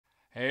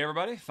Hey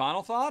everybody,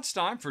 final thoughts,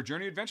 time for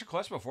Journey Adventure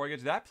Quest. Before I get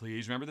to that,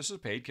 please remember this is a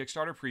paid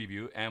Kickstarter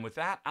preview, and with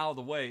that out of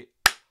the way,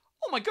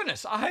 oh my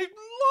goodness, I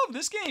love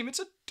this game. It's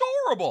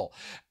adorable.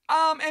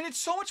 And it's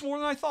so much more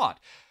than I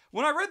thought.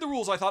 When I read the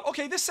rules, I thought,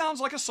 okay, this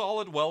sounds like a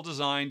solid,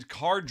 well-designed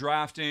card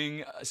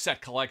drafting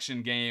set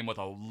collection game with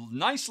a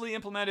nicely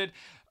implemented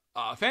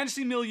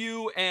fantasy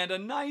milieu and a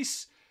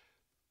nice,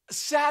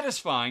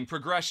 satisfying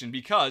progression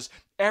because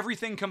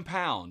everything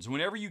compounds.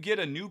 Whenever you get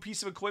a new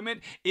piece of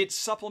equipment, it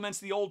supplements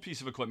the old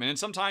piece of equipment. And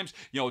sometimes,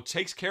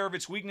 takes care of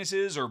its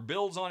weaknesses or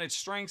builds on its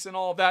strengths and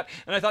all of that.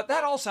 And I thought,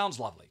 that all sounds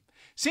lovely.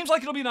 Seems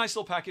like it'll be a nice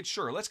little package.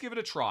 Sure, let's give it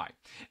a try.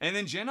 And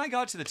then Jen and I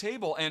got to the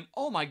table and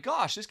oh my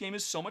gosh, this game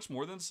is so much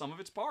more than the sum of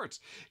its parts.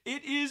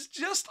 It is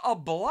just a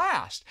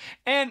blast.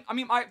 And I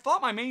mean, I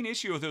thought my main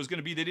issue with it was going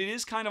to be that it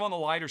is kind of on the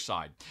lighter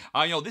side.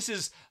 This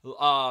is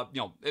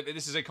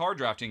a card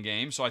drafting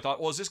game. So I thought,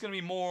 well, is this going to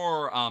be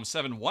more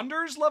Seven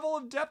Wonders level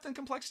of depth and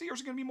complexity, or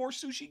is it going to be more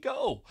Sushi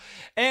Go?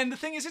 And the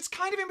thing is, it's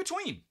kind of in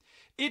between.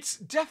 It's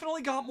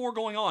definitely got more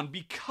going on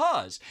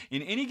because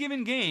in any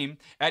given game,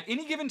 at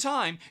any given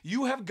time,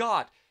 you have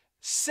got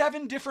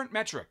 7 different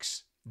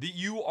metrics that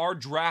you are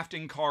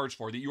drafting cards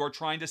for, that you are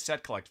trying to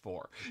set collect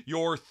for.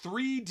 Your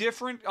 3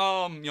 different,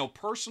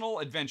 personal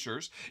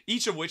adventures,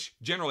 each of which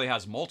generally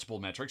has multiple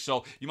metrics,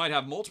 so you might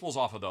have multiples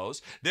off of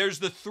those. There's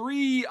the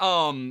 3,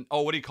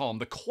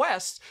 the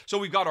quests. So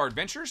we've got our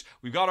adventures,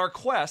 we've got our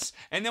quests,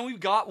 and then we've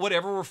got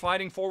whatever we're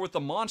fighting for with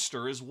the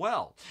monster as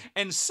well.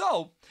 And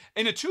so,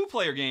 in a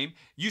 2-player game,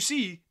 you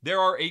see there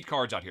are 8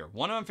 cards out here.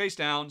 1 of them face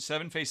down,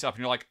 7 face up, and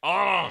you're like,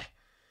 ugh!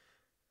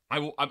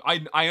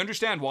 I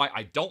understand why.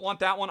 I don't want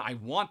that one. I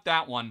want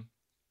that one.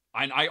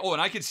 And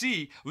I can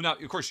see, now,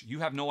 of course, you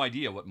have no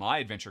idea what my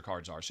adventure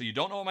cards are, so you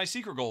don't know what my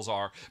secret goals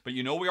are, but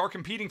you know we are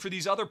competing for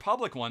these other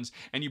public ones,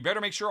 and you better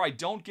make sure I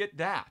don't get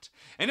that.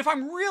 And if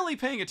I'm really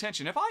paying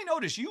attention, if I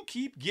notice you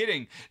keep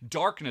getting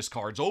darkness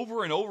cards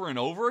over and over and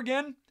over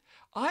again,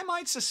 I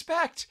might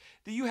suspect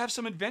that you have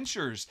some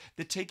adventures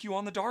that take you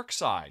on the dark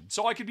side.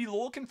 So I could be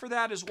looking for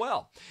that as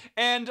well.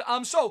 And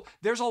so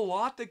there's a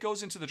lot that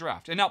goes into the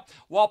draft. And now,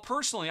 while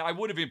personally I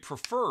would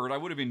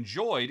have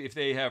enjoyed if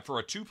they have, for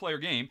a 2-player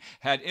game,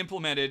 had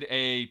implemented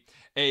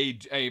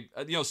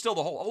still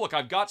the whole, oh look,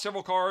 I've got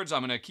several cards,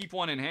 I'm going to keep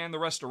one and hand the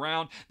rest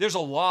around. There's a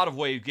lot of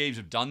ways games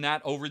have done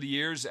that over the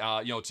years,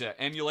 to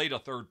emulate a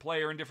third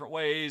player in different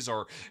ways,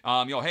 or,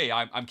 hey,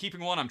 I'm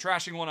keeping one, I'm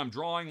trashing one, I'm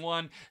drawing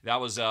one.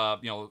 That was,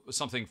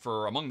 something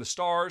for Among the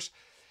Stars.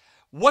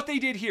 What they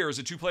did here as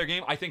a 2-player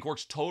game, I think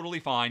works totally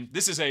fine.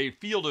 This is a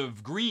Field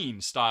of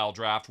Green style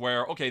draft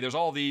where, okay, there's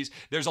all these.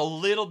 There's a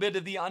little bit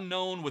of the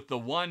unknown with the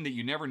one that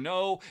you never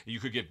know.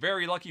 You could get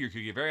very lucky, you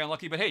could get very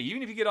unlucky. But hey,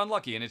 even if you get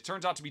unlucky and it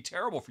turns out to be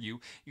terrible for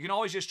you, you can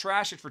always just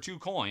trash it for 2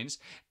 coins.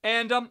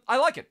 And I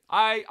like it.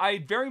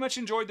 I very much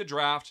enjoyed the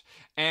draft.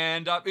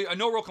 And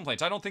no real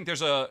complaints. I don't think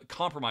there's a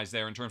compromise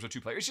there in terms of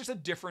 2-player. It's just a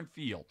different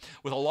feel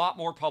with a lot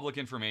more public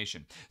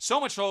information. So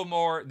much so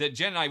more that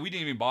Jen and I, we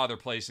didn't even bother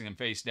placing them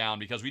face down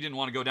because we didn't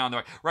want to go down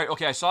there. Right,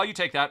 okay, I saw you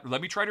take that.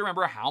 Let me try to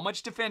remember how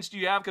much defense do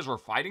you have because we're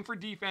fighting for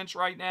defense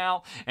right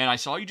now. And I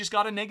saw you just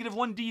got a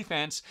 -1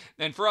 defense.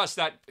 And for us,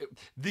 that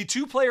the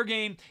 2-player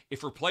game, if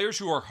for players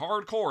who are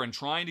hardcore and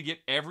trying to get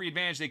every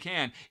advantage they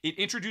can, it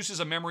introduces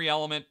a memory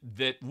element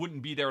that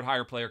wouldn't be there at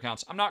higher player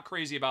counts. I'm not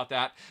crazy about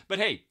that. But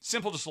hey,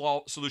 simple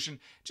solution,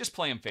 just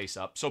play them face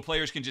up so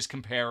players can just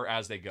compare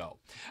as they go.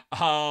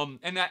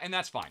 And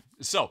that's fine.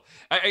 So,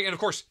 and of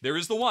course, there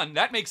is the one.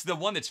 That makes the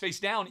one that's face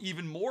down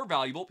even more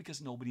valuable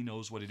because nobody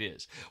knows what it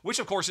is, which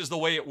of course is the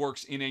way it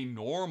works in a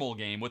normal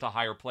game with a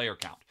higher player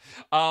count.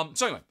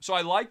 So anyway, so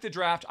I like the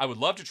draft. I would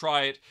love to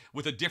try it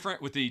with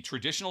the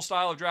traditional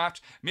style of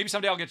draft. Maybe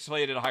someday I'll get to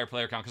play it at a higher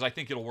player count because I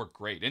think it'll work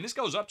great. And this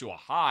goes up to a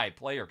high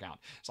player count.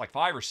 It's like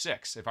 5 or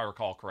 6, if I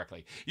recall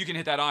correctly. You can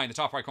hit that I in the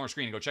top right corner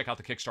screen and go check out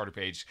the Kickstarter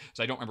page,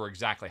 because I don't remember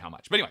exactly how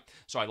much. But anyway,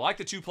 so I like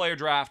the 2-player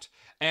draft,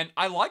 and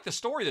I like the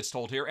story that's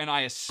told here, and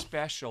I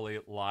especially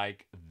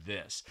like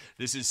this.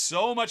 This is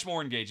so much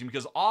more engaging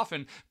because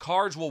often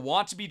cards will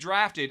want to be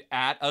drafted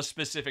at a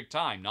specific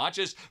time, not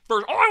just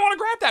first, oh, I want to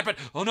grab that, but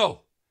oh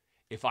no,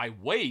 if I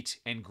wait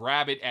and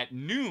grab it at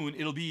noon,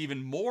 it'll be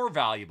even more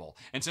valuable.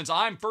 And since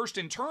I'm first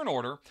in turn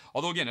order,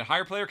 although again, at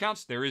higher player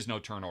counts, there is no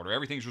turn order.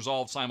 Everything's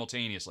resolved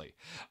simultaneously.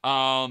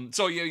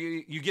 So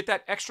you get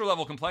that extra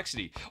level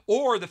complexity.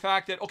 Or the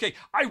fact that, okay,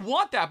 I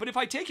want that, but if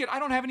I take it, I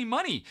don't have any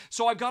money.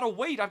 So I've got to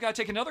wait. I've got to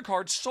take another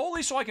card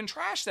solely so I can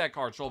trash that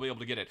card so I'll be able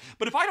to get it.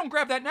 But if I don't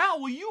grab that now,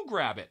 will you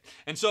grab it?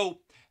 And so,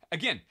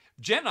 again,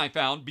 Jen and I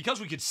found, because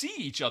we could see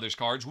each other's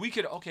cards, we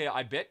could, okay,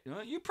 I bet,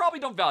 you probably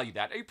don't value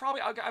that.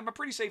 I'm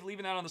pretty safe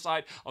leaving that on the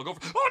side. I'll go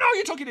for, oh no,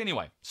 you took it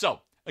anyway.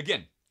 So,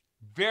 again,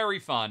 very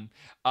fun.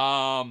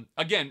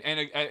 Again,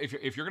 and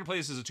if you're going to play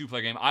this as a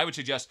 2-player game, I would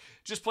suggest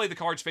just play the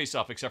cards face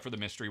up, except for the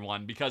mystery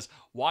one, because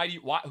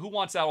who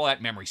wants all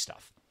that memory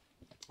stuff?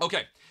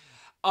 Okay,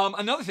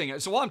 another thing,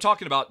 so while I'm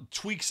talking about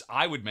tweaks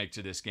I would make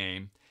to this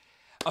game,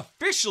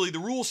 officially, the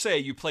rules say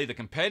you play the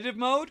competitive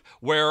mode,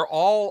 where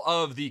all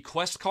of the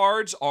quest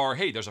cards are,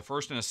 hey, there's a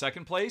first and a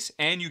second place,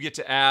 and you get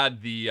to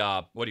add the,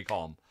 what do you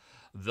call them?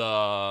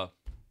 The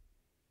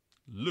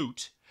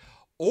loot,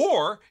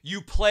 or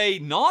you play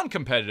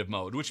non-competitive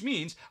mode, which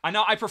means,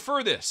 I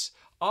prefer this.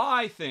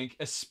 I think,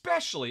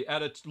 especially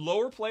at a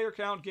lower player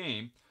count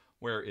game,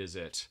 where is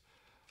it?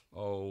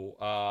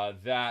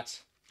 That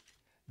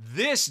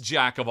this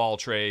Jack of all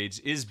trades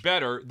is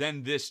better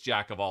than this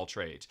Jack of all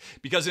trades.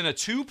 Because in a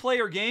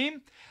 2-player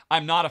game,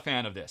 I'm not a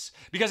fan of this.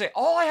 Because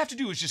all I have to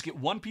do is just get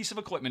one piece of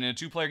equipment in a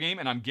 2-player game,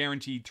 and I'm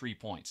guaranteed 3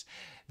 points.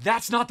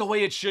 That's not the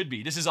way it should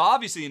be. This is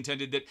obviously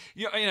intended that,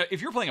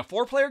 if you're playing a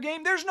 4-player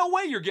game, there's no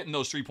way you're getting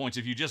those 3 points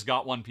if you just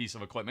got one piece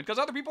of equipment, because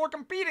other people are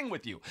competing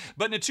with you.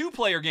 But in a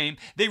 2-player game,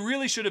 they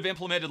really should have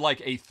implemented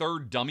like a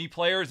third dummy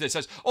player that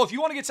says, oh, if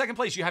you want to get second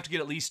place, you have to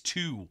get at least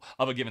 2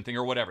 of a given thing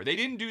or whatever. They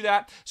didn't do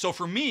that. So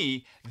for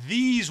me,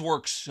 these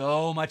work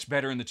so much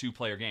better in the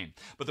 2-player game.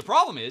 But the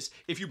problem is,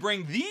 if you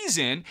bring these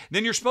in,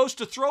 then you're supposed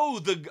to throw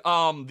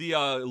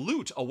the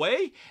loot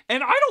away.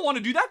 And I don't want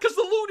to do that because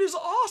the loot is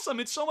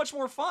awesome. It's so much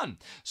more fun.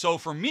 So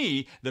for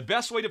me, the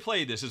best way to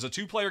play this is a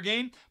 2-player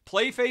game.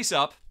 Play face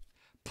up,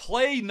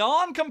 play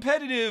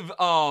non-competitive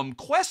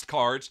quest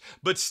cards,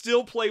 but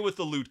still play with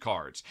the loot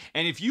cards.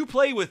 And if you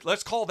play with,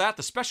 let's call that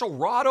the special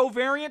Rahdo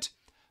variant,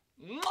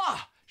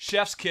 mwah!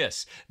 Chef's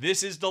kiss.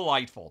 This is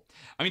delightful.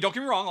 I mean, don't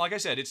get me wrong. Like I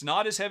said, it's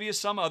not as heavy as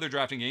some other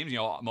drafting games,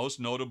 most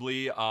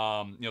notably,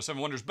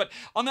 Seven Wonders. But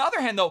on the other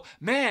hand, though,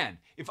 man,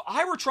 if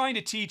I were trying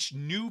to teach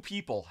new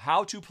people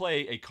how to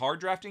play a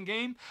card drafting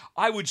game,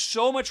 I would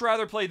so much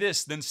rather play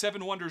this than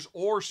Seven Wonders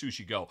or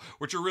Sushi Go,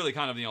 which are really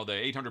kind of, the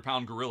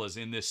 800-pound gorillas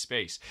in this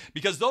space.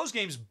 Because those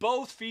games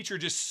both feature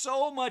just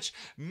so much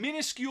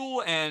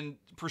minuscule and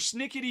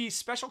persnickety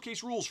special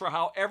case rules for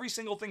how every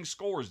single thing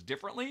scores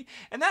differently.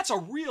 And that's a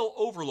real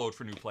overload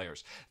for new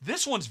players.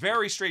 This one's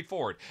very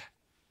straightforward.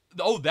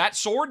 Oh, that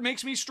sword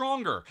makes me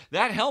stronger.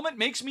 That helmet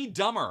makes me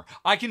dumber.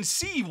 I can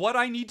see what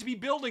I need to be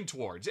building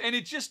towards, and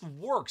it just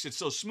works. It's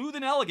so smooth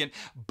and elegant,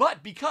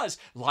 but because,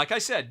 like I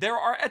said, there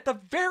are at the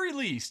very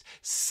least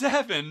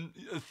 7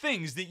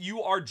 things that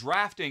you are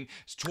drafting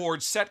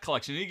towards set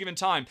collection at any given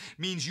time,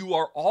 means you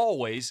are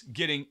always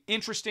getting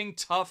interesting,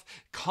 tough,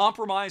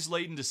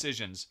 compromise-laden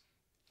decisions.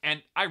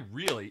 And I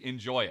really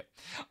enjoy it.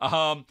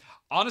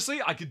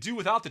 Honestly, I could do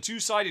without the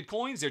 2-sided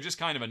coins. They're just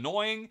kind of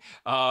annoying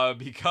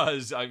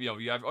because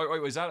you have.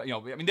 Is that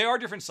they are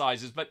different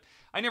sizes, but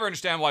I never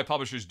understand why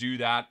publishers do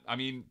that. I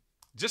mean,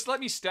 just let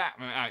me stack.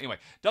 Anyway,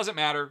 doesn't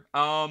matter.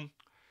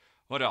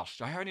 What else?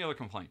 Do I have any other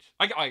complaints?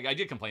 I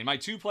did complain. My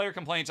 2-player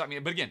complaints.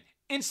 But again,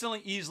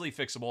 instantly, easily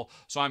fixable.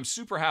 So I'm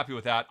super happy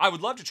with that. I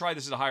would love to try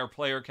this at a higher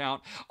player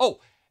count. Oh.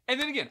 And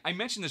then again, I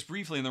mentioned this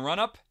briefly in the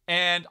run-up,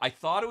 and I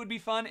thought it would be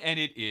fun, and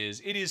it is.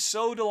 It is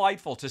so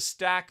delightful to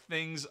stack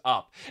things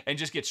up and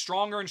just get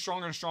stronger and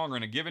stronger and stronger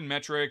in a given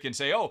metric and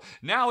say, oh,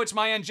 now it's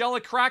my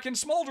angelic kraken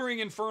smoldering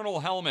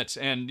infernal helmet.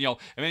 And,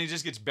 it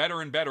just gets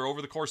better and better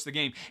over the course of the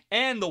game.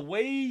 And the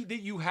way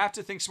that you have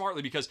to think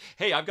smartly because,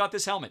 hey, I've got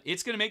this helmet.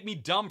 It's going to make me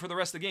dumb for the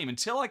rest of the game.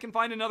 Until I can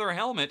find another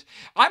helmet,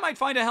 I might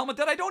find a helmet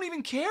that I don't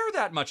even care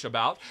that much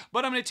about,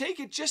 but I'm going to take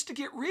it just to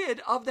get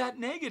rid of that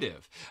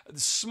negative.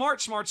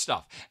 Smart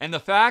stuff. And the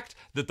fact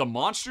that the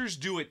monsters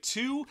do it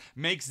too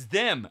makes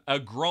them a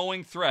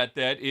growing threat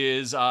that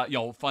is,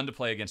 fun to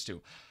play against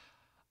too.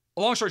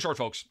 Long story short,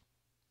 folks,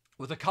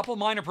 with a couple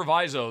minor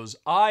provisos,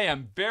 I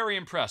am very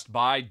impressed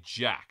by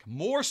Jack.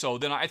 More so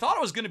than I thought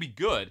it was going to be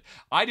good.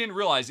 I didn't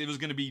realize it was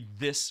going to be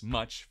this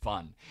much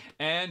fun.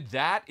 And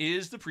that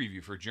is the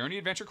preview for Journey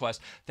Adventure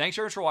Quest. Thanks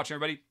very much for watching,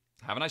 everybody.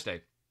 Have a nice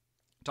day.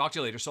 Talk to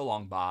you later. So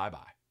long.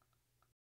 Bye-bye.